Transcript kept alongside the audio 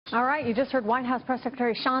All right, you just heard White House Press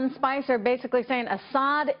Secretary Sean Spicer basically saying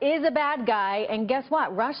Assad is a bad guy, and guess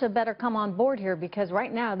what? Russia better come on board here, because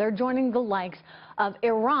right now they're joining the likes of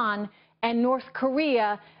Iran and North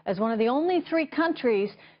Korea as one of the only three countries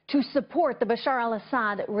to support the Bashar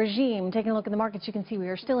al-Assad regime. Taking a look at the markets, you can see we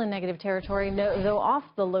are still in negative territory, though off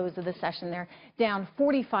the lows of the session. They're down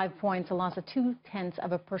 45 points, a loss of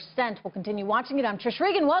 0.2%. We'll continue watching it. I'm Trish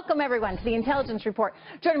Regan. Welcome, everyone, to the Intelligence Report.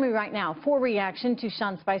 Joining me right now for reaction to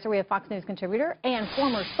Sean Spicer, we have Fox News contributor and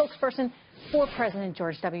former spokesperson for President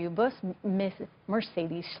George W. Bush, Miss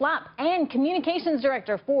Mercedes Schlapp, and communications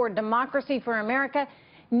director for Democracy for America,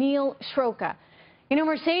 Neil Sroka. You know,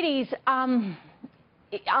 Mercedes,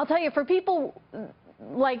 I'll tell you, for people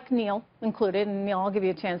like Neil included, and Neil, I'll give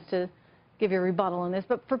you a chance to give your rebuttal on this,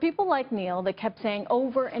 but for people like Neil that kept saying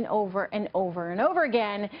over and over and over and over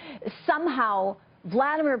again, somehow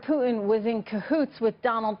Vladimir Putin was in cahoots with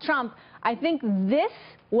Donald Trump, I think this,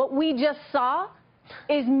 what we just saw,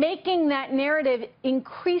 is making that narrative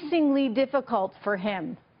increasingly difficult for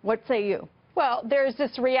him. What say you? Well, there's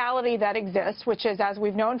this reality that exists, which is, as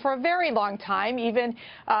we've known for a very long time, even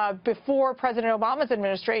before President Obama's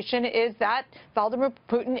administration, is that Vladimir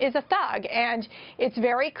Putin is a thug. And it's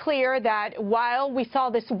very clear that while we saw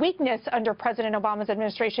this weakness under President Obama's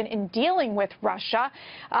administration in dealing with Russia,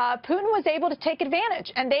 Putin was able to take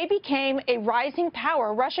advantage, and they became a rising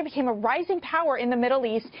power. Russia became a rising power in the Middle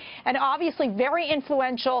East, and obviously very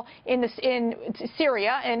influential in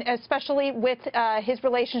Syria, and especially with his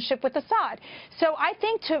relationship with Assad. So I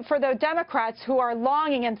think for the Democrats who are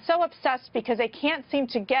longing and so obsessed because they can't seem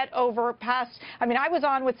to get over past, I mean, I was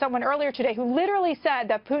on with someone earlier today who literally said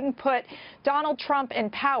that Putin put Donald Trump in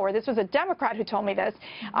power. This was a Democrat who told me this.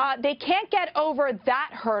 They can't get over that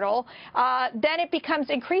hurdle. Then it becomes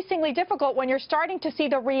increasingly difficult when you're starting to see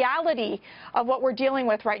the reality of what we're dealing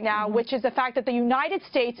with right now, which is the fact that the United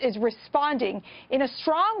States is responding in a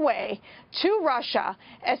strong way to Russia,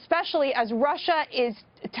 especially as Russia is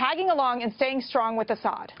tagging along and staying strong with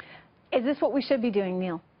Assad. Is this what we should be doing,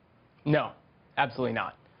 Neil? No, absolutely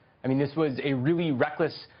not. I mean, this was a really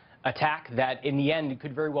reckless attack that, in the end,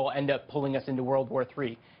 could very well end up pulling us into World War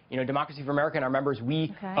III. You know, Democracy for America and our members,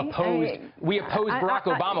 we opposed Barack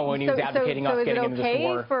Obama when he was advocating us getting into this war. So is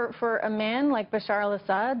it okay for a man like Bashar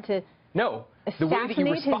al-Assad to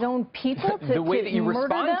assassinate his own people, to murder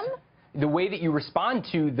them? The way that you respond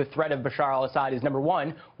to the threat of Bashar al-Assad is, number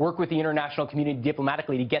one, work with the international community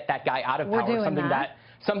diplomatically to get that guy out of power,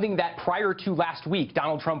 something that prior to last week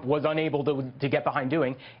Donald Trump was unable to get behind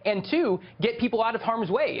doing, and two, get people out of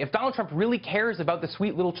harm's way. If Donald Trump really cares about the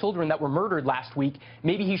sweet little children that were murdered last week,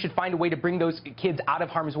 maybe he should find a way to bring those kids out of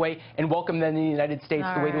harm's way and welcome them in the United States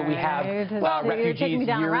the way that we have refugees years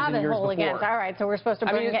and years before. All right, so we're supposed to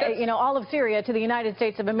bring all of Syria to the United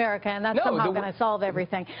States of America, and that's somehow going to solve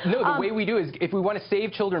everything. No, the way we do is, if we want to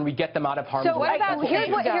save children, we get them out of harm's way. So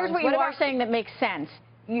here's what you are saying that makes sense.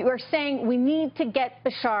 You are saying we need to get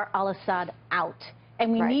Bashar al-Assad out,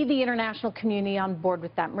 and we need the international community on board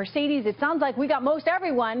with that. Mercedes, it sounds like we got most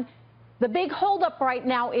everyone. The big holdup right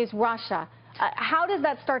now is Russia. How does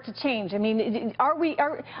that start to change? I mean, I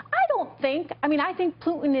think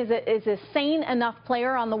Putin is a sane enough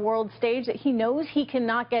player on the world stage that he knows he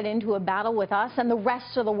cannot get into a battle with us and the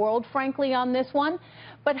rest of the world, frankly, on this one.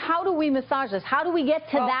 But how do we massage this? How do we get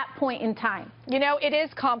to that point in time? You know, it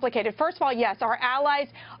is complicated. First of all, yes, our allies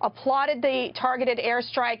applauded the targeted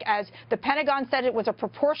airstrike, as the Pentagon said it was a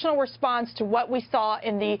proportional response to what we saw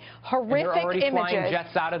in the horrific images. They're already flying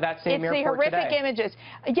jets out of that same airport today. It's the horrific images.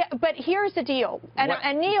 Yeah, but here's the deal.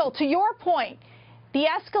 And Neil, to your point, the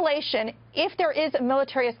escalation, if there is a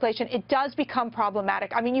military escalation, it does become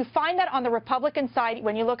problematic. I mean, you find that on the Republican side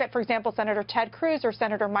when you look at, for example, Senator Ted Cruz or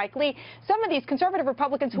Senator Mike Lee, some of these conservative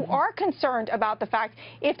Republicans who are concerned about the fact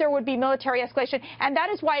if there would be military escalation. And that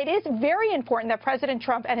is why it is very important that President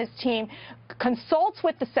Trump and his team consults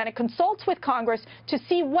with the Senate, consults with Congress to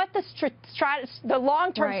see what the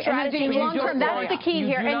long-term strategy is. That's the key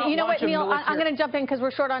here. And you know what, Neil, I'm going to jump in because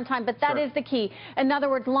we're short on time, but that is the key. In other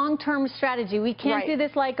words, long-term strategy. We can't do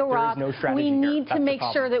this like Iraq. We need to make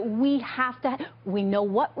sure that we know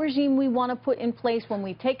what regime we want to put in place when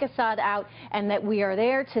we take Assad out, and that we are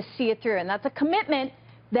there to see it through. And that's a commitment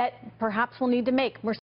that perhaps we'll need to make.